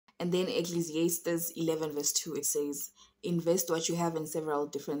And then Ecclesiastes 11 verse 2, it says, invest what you have in several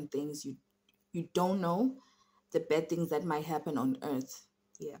different things. You don't know the bad things that might happen on earth.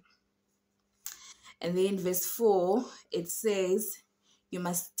 Yeah. And then verse 4, it says, you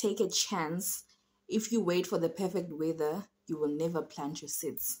must take a chance. If you wait for the perfect weather, you will never plant your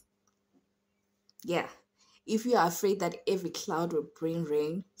seeds. Yeah. If you are afraid that every cloud will bring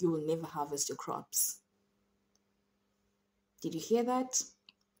rain, you will never harvest your crops. Did you hear that?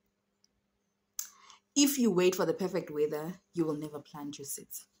 If you wait for the perfect weather, you will never plant your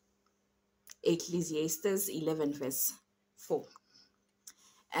seeds. Ecclesiastes 11 verse 4.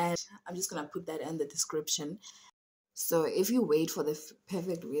 And I'm just going to put that in the description. So if you wait for the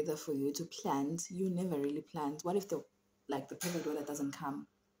perfect weather for you to plant, you never really plant. What if the perfect weather doesn't come?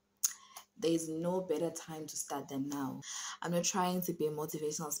 There is no better time to start than now. I'm not trying to be a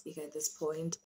motivational speaker at this point.